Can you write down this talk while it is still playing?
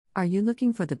Are you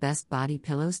looking for the best body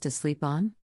pillows to sleep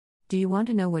on? Do you want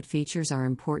to know what features are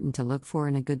important to look for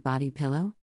in a good body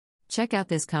pillow? Check out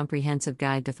this comprehensive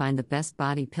guide to find the best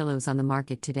body pillows on the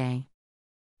market today.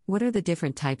 What are the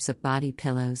different types of body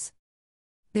pillows?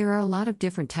 There are a lot of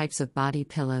different types of body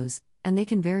pillows, and they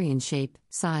can vary in shape,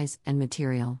 size, and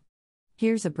material.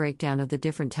 Here's a breakdown of the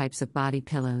different types of body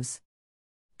pillows.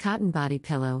 Cotton body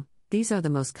pillow. These are the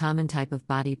most common type of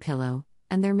body pillow,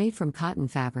 and they're made from cotton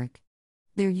fabric.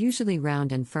 They're usually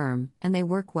round and firm, and they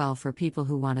work well for people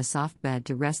who want a soft bed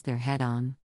to rest their head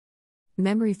on.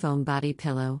 Memory foam body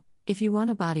pillow. If you want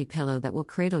a body pillow that will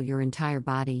cradle your entire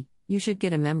body, you should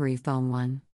get a memory foam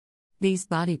one. These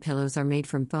body pillows are made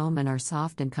from foam and are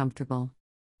soft and comfortable.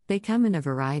 They come in a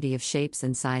variety of shapes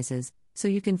and sizes, so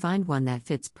you can find one that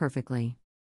fits perfectly.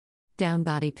 Down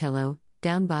body pillow.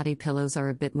 Down body pillows are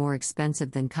a bit more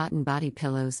expensive than cotton body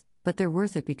pillows, but they're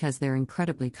worth it because they're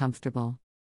incredibly comfortable.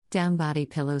 Down body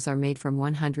pillows are made from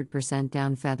 100%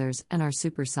 down feathers and are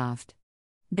super soft.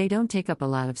 They don't take up a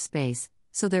lot of space,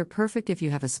 so they're perfect if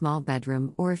you have a small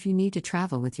bedroom or if you need to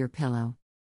travel with your pillow.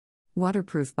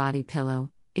 Waterproof body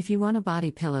pillow. If you want a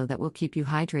body pillow that will keep you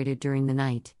hydrated during the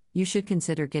night, you should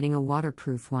consider getting a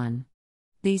waterproof one.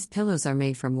 These pillows are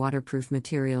made from waterproof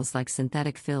materials like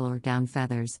synthetic fill or down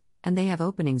feathers, and they have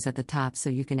openings at the top so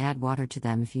you can add water to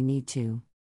them if you need to.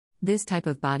 This type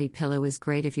of body pillow is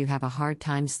great if you have a hard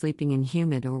time sleeping in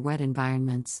humid or wet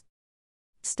environments.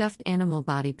 Stuffed animal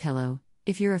body pillow.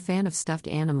 If you're a fan of stuffed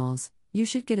animals, you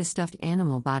should get a stuffed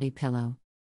animal body pillow.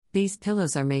 These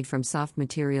pillows are made from soft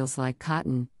materials like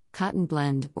cotton, cotton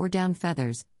blend, or down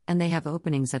feathers, and they have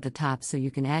openings at the top so you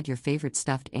can add your favorite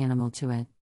stuffed animal to it.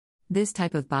 This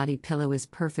type of body pillow is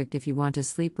perfect if you want to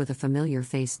sleep with a familiar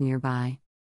face nearby.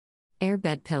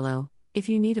 Airbed pillow. If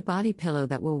you need a body pillow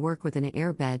that will work with an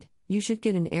airbed, you should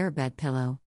get an airbed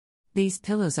pillow. These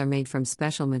pillows are made from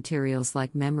special materials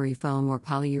like memory foam or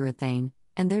polyurethane,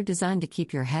 and they're designed to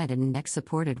keep your head and neck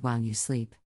supported while you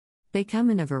sleep. They come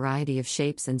in a variety of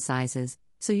shapes and sizes,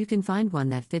 so you can find one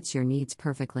that fits your needs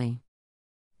perfectly.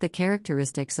 The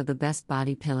characteristics of the best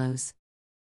body pillows.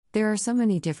 There are so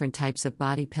many different types of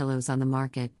body pillows on the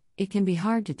market, it can be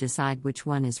hard to decide which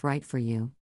one is right for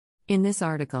you. In this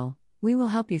article, we will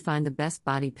help you find the best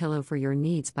body pillow for your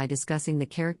needs by discussing the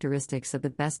characteristics of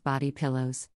the best body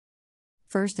pillows.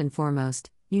 First and foremost,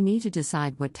 you need to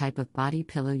decide what type of body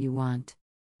pillow you want.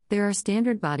 There are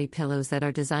standard body pillows that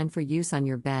are designed for use on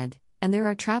your bed, and there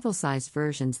are travel-sized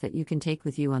versions that you can take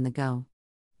with you on the go.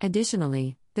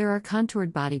 Additionally, there are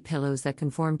contoured body pillows that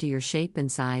conform to your shape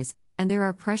and size, and there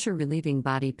are pressure-relieving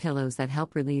body pillows that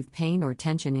help relieve pain or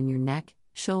tension in your neck,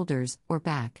 shoulders, or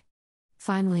back.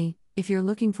 Finally, if you're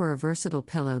looking for a versatile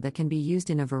pillow that can be used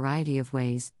in a variety of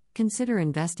ways, consider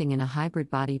investing in a hybrid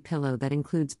body pillow that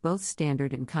includes both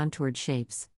standard and contoured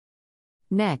shapes.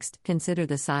 Next, consider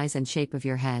the size and shape of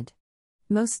your head.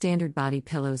 Most standard body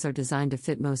pillows are designed to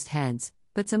fit most heads,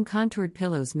 but some contoured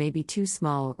pillows may be too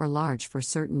small or large for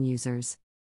certain users.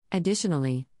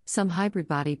 Additionally, some hybrid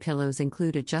body pillows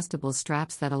include adjustable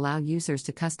straps that allow users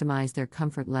to customize their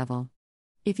comfort level.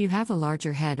 If you have a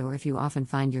larger head or if you often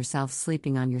find yourself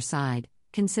sleeping on your side,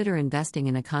 consider investing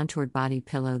in a contoured body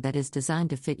pillow that is designed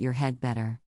to fit your head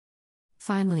better.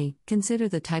 Finally, consider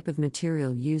the type of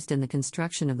material used in the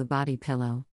construction of the body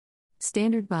pillow.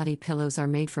 Standard body pillows are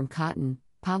made from cotton,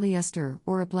 polyester,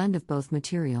 or a blend of both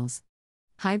materials.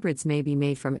 Hybrids may be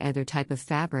made from either type of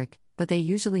fabric, but they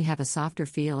usually have a softer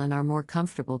feel and are more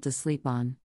comfortable to sleep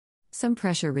on. Some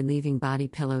pressure-relieving body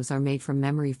pillows are made from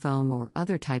memory foam or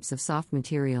other types of soft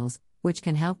materials, which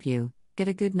can help you get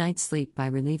a good night's sleep by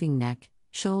relieving neck,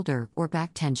 shoulder, or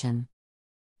back tension.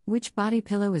 Which body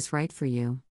pillow is right for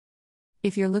you?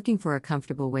 If you're looking for a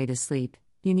comfortable way to sleep,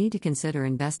 you need to consider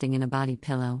investing in a body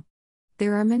pillow.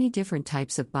 There are many different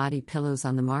types of body pillows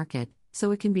on the market,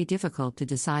 so it can be difficult to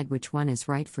decide which one is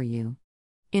right for you.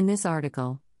 In this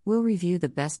article, we'll review the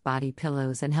best body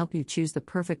pillows and help you choose the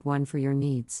perfect one for your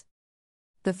needs.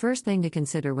 The first thing to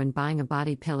consider when buying a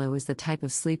body pillow is the type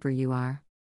of sleeper you are.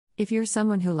 If you're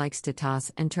someone who likes to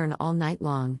toss and turn all night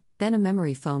long, then a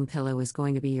memory foam pillow is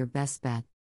going to be your best bet.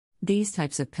 These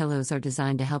types of pillows are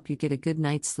designed to help you get a good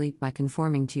night's sleep by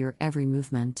conforming to your every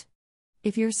movement.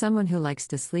 If you're someone who likes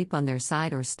to sleep on their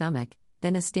side or stomach,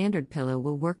 then a standard pillow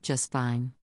will work just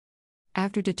fine.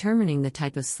 After determining the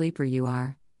type of sleeper you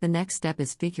are, the next step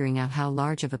is figuring out how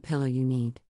large of a pillow you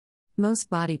need. Most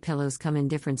body pillows come in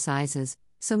different sizes,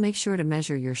 so make sure to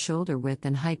measure your shoulder width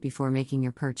and height before making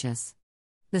your purchase.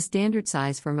 The standard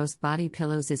size for most body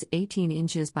pillows is 18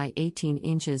 inches by 18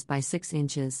 inches by 6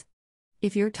 inches.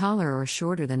 If you're taller or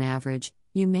shorter than average,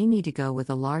 you may need to go with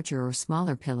a larger or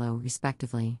smaller pillow,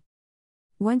 respectively.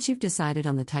 Once you've decided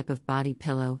on the type of body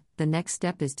pillow, the next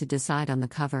step is to decide on the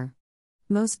cover.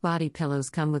 Most body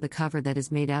pillows come with a cover that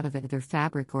is made out of either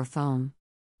fabric or foam.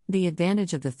 The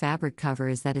advantage of the fabric cover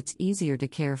is that it's easier to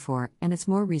care for and it's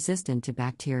more resistant to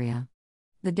bacteria.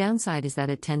 The downside is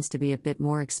that it tends to be a bit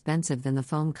more expensive than the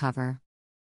foam cover.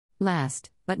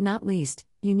 Last, but not least,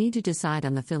 you need to decide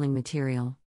on the filling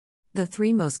material. The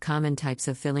three most common types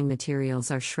of filling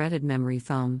materials are shredded memory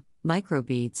foam,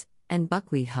 microbeads, and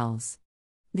buckwheat hulls.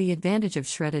 The advantage of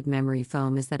shredded memory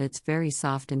foam is that it's very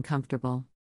soft and comfortable.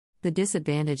 The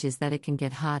disadvantage is that it can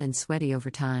get hot and sweaty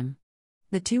over time.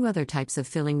 The two other types of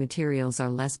filling materials are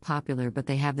less popular, but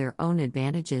they have their own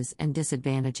advantages and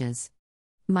disadvantages.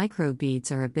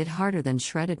 Microbeads are a bit harder than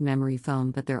shredded memory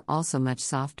foam, but they're also much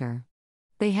softer.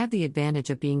 They have the advantage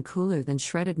of being cooler than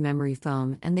shredded memory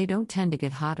foam, and they don't tend to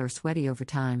get hot or sweaty over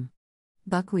time.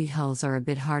 Buckwheat hulls are a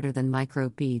bit harder than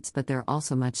microbeads, but they're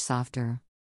also much softer.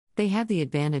 They have the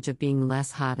advantage of being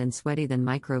less hot and sweaty than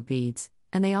microbeads,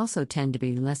 and they also tend to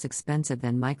be less expensive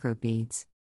than microbeads.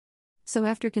 So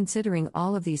after considering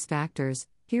all of these factors,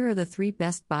 here are the 3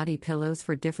 best body pillows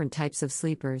for different types of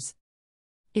sleepers.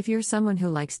 If you're someone who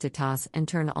likes to toss and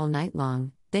turn all night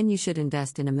long, then you should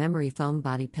invest in a memory foam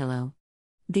body pillow.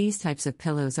 These types of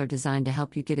pillows are designed to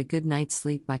help you get a good night's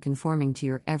sleep by conforming to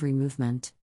your every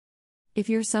movement. If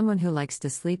you're someone who likes to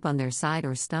sleep on their side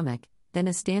or stomach, then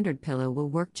a standard pillow will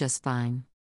work just fine.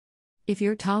 If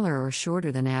you're taller or shorter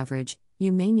than average,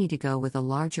 you may need to go with a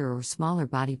larger or smaller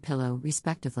body pillow,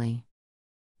 respectively.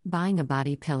 Buying a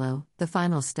body pillow, the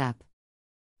final step.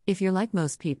 If you're like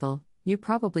most people, you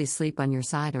probably sleep on your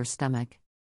side or stomach.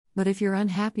 But if you're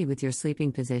unhappy with your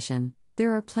sleeping position,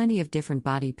 there are plenty of different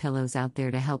body pillows out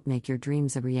there to help make your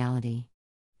dreams a reality.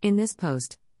 In this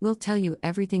post, we'll tell you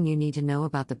everything you need to know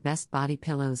about the best body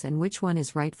pillows and which one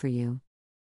is right for you.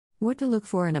 What to look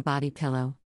for in a body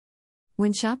pillow.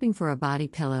 When shopping for a body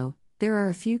pillow, there are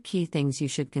a few key things you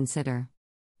should consider.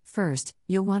 First,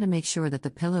 you'll want to make sure that the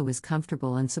pillow is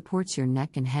comfortable and supports your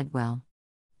neck and head well.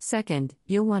 Second,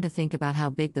 you'll want to think about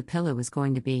how big the pillow is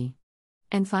going to be.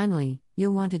 And finally,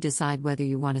 you'll want to decide whether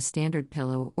you want a standard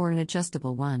pillow or an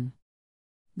adjustable one.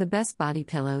 The best body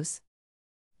pillows.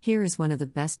 Here is one of the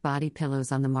best body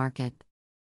pillows on the market.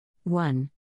 1.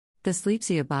 The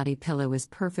Sleepsia body pillow is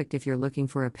perfect if you're looking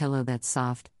for a pillow that's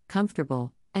soft,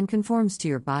 comfortable, and conforms to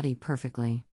your body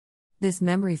perfectly. This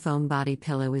memory foam body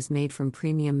pillow is made from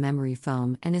premium memory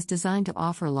foam and is designed to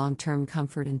offer long-term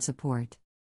comfort and support.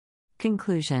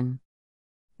 Conclusion.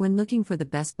 When looking for the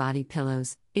best body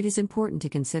pillows, it is important to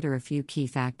consider a few key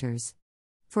factors.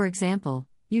 For example,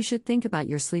 you should think about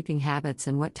your sleeping habits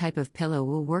and what type of pillow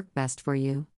will work best for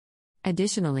you.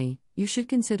 Additionally, you should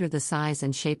consider the size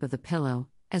and shape of the pillow,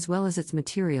 as well as its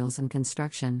materials and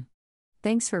construction.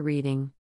 Thanks for reading.